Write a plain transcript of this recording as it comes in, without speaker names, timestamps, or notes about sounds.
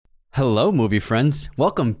Hello, movie friends.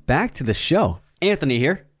 Welcome back to the show. Anthony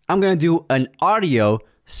here. I'm going to do an audio,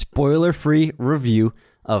 spoiler-free review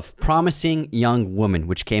of Promising Young Woman,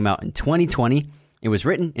 which came out in 2020. It was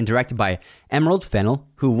written and directed by Emerald Fennell,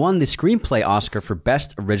 who won the Screenplay Oscar for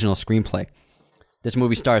Best Original Screenplay. This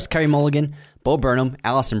movie stars Carey Mulligan, Bo Burnham,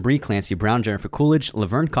 Alison Brie, Clancy Brown, Jennifer Coolidge,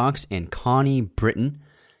 Laverne Cox, and Connie Britton.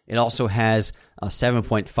 It also has a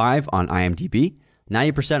 7.5 on IMDb,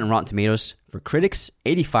 90% on Rotten Tomatoes for critics,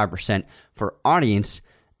 85% for audience,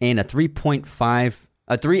 and a 3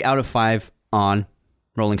 out of 5 on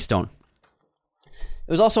Rolling Stone.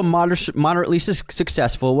 It was also moderately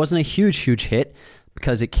successful. It wasn't a huge hit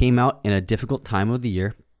because it came out in a difficult time of the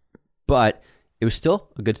year, but it was still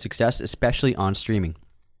a good success, especially on streaming.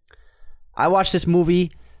 I watched this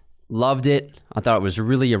movie, loved it. I thought it was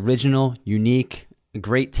really original, unique, a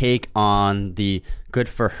great take on the good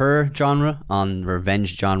for her genre, on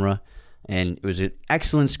revenge genre, and it was an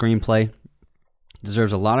excellent screenplay.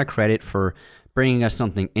 Deserves a lot of credit for bringing us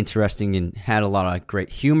something interesting and had a lot of great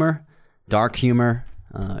humor, dark humor,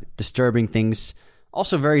 disturbing things.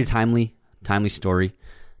 Also very timely story.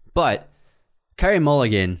 But Carey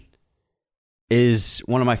Mulligan is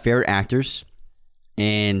one of my favorite actors,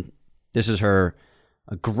 and this is a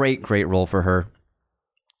great role for her.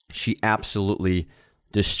 She absolutely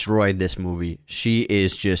destroyed this movie. She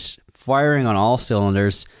is just firing on all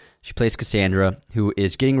cylinders. She plays Cassandra, who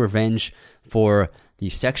is getting revenge for the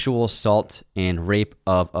sexual assault and rape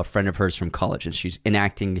of a friend of hers from college, and she's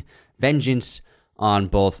enacting vengeance on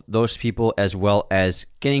both those people as well as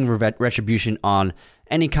getting retribution on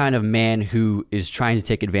any kind of man who is trying to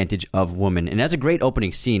take advantage of women. And that's a great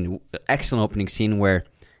opening scene, excellent opening scene where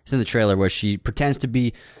it's in the trailer where she pretends to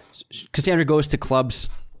be, Cassandra goes to clubs,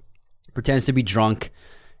 pretends to be drunk,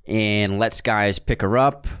 and lets guys pick her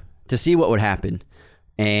up to see what would happen.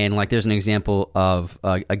 And like, there's an example of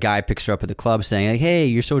a guy picks her up at the club saying, like, "Hey,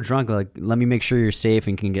 you're so drunk. Like, let me make sure you're safe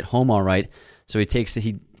and can get home all right." So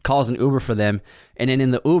he calls an Uber for them, and then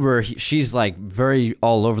in the Uber, she's like very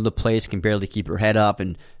all over the place, can barely keep her head up,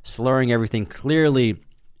 and slurring everything, clearly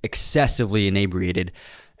excessively inebriated.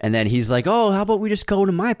 And then he's like, "Oh, how about we just go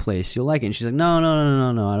to my place? You'll like it." And she's like, No, I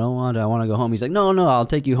don't want to. I want to go home." He's like, No, I'll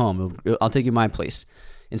take you home. I'll take you to my place.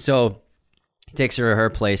 And so he takes her to her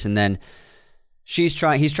place, and then he's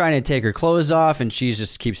trying to take her clothes off, and she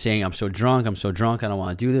just keeps saying, I'm so drunk, I don't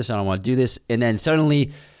want to do this. And then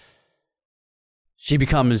suddenly she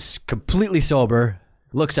becomes completely sober,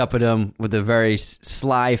 looks up at him with a very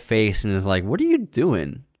sly face, and is like, "What are you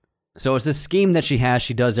doing?" So it's this scheme that she has.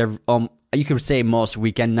 She does you could say most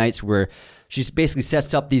weekend nights, where she basically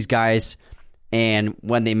sets up these guys, and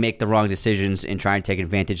when they make the wrong decisions and try and take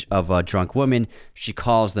advantage of a drunk woman, she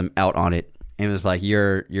calls them out on it. And it was like,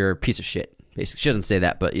 you're a piece of shit. Basically, she doesn't say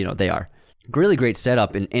that, but they are. Really great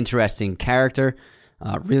setup, and interesting character,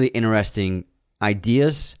 really interesting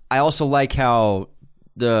ideas. I also like how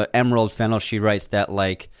the Emerald Fennell, she writes that,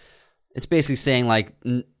 like, it's basically saying, like,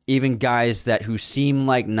 even guys who seem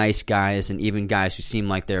like nice guys, and even guys who seem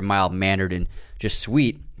like they're mild-mannered and just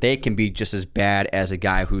sweet, they can be just as bad as a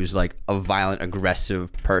guy who's like a violent,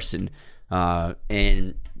 aggressive person.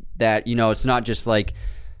 And that, it's not just like,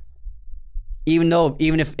 even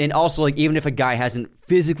if a guy hasn't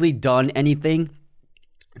physically done anything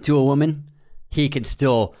to a woman, he can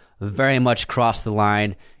still very much cross the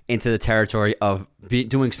line into the territory of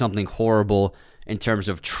doing something horrible in terms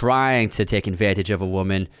of trying to take advantage of a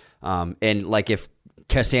woman. And like, if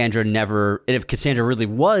Cassandra really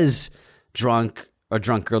was drunk, a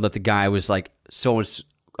drunk girl that the guy was like,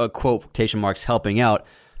 quotation marks, helping out,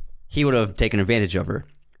 he would have taken advantage of her.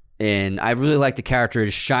 And I really like the character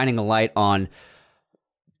is shining a light on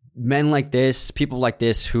men like this, people like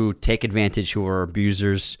this, who take advantage, who are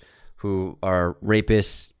abusers, who are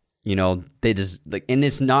rapists. They just like, and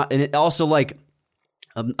it's not, and it also, like,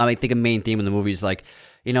 I think a main theme in the movie is like,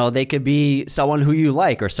 they could be someone who you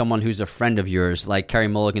like or someone who's a friend of yours. Like Carey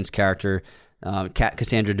Mulligan's character,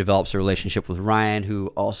 Cassandra develops a relationship with Ryan, who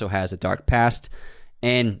also has a dark past.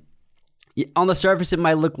 And on the surface, it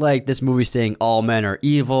might look like this movie's saying all men are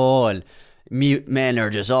evil and men are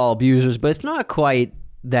just all abusers, but it's not quite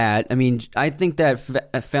that. I mean, I think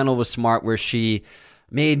that Fennell was smart where she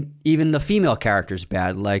made even the female characters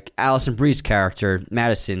bad, like Alison Brie's character,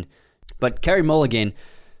 Madison. But Carey Mulligan,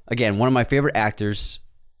 again, one of my favorite actors.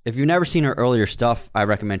 If you've never seen her earlier stuff, I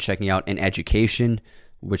recommend checking out In Education,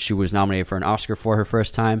 which she was nominated for an Oscar for her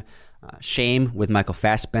first time. Shame with Michael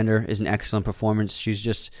Fassbender is an excellent performance. She's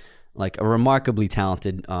just like a remarkably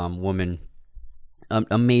talented woman.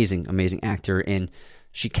 Amazing actor. And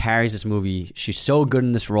she carries this movie. She's so good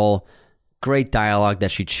in this role. Great dialogue that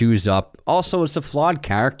she chews up. Also, it's a flawed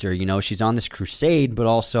character. You know, she's on this crusade, but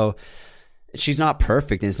also she's not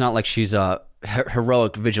perfect. And it's not like she's a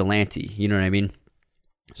heroic vigilante. You know what I mean?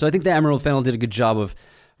 So I think that Emerald Fennell did a good job of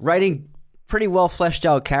writing pretty well fleshed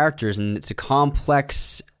out characters. And it's a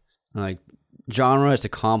complex genre. It's a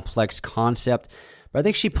complex concept. But I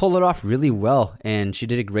think she pulled it off really well. And she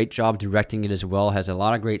did a great job directing it as well. Has a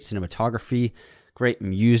lot of great cinematography, great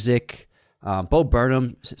music. Bo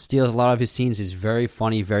Burnham steals a lot of his scenes. He's very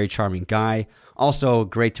funny, very charming guy. Also, a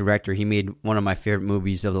great director. He made one of my favorite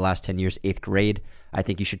movies of the last 10 years, 8th Grade. I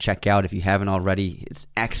think you should check out if you haven't already. It's an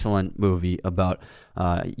excellent movie about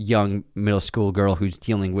a young middle school girl who's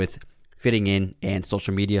dealing with fitting in and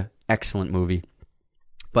social media. Excellent movie.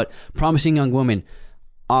 But Promising Young Woman,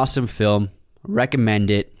 awesome film. Recommend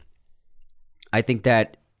it. I think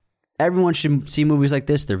that everyone should see movies like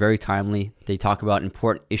this. They're very timely. They talk about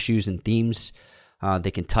important issues and themes.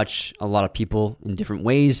 They can touch a lot of people in different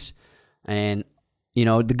ways. And, you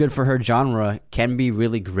know, the good for her genre can be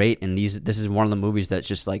really great. And this is one of the movies that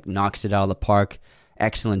just like knocks it out of the park.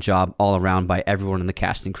 Excellent job all around by everyone in the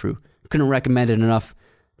cast and crew. Couldn't recommend it enough.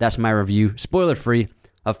 That's my review, spoiler free,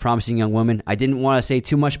 of Promising Young Woman. I didn't want to say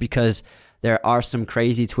too much because there are some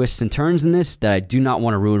crazy twists and turns in this that I do not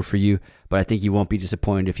want to ruin for you, but I think you won't be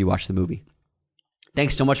disappointed if you watch the movie.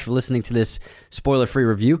 Thanks so much for listening to this spoiler-free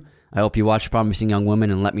review. I hope you watch Promising Young Woman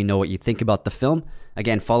and let me know what you think about the film.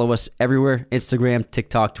 Again, follow us everywhere, Instagram,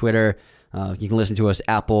 TikTok, Twitter. You can listen to us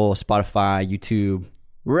Apple, Spotify, YouTube,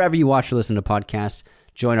 wherever you watch or listen to podcasts.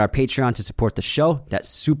 Join our Patreon to support the show. That's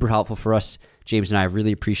super helpful for us. James and I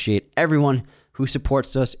really appreciate everyone who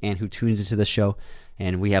supports us and who tunes into the show.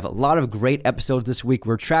 And we have a lot of great episodes this week.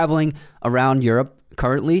 We're traveling around Europe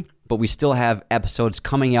currently, but we still have episodes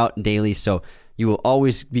coming out daily. So you will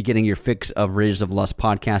always be getting your fix of Raiders of Lust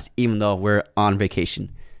podcast, even though we're on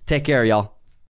vacation. Take care, y'all.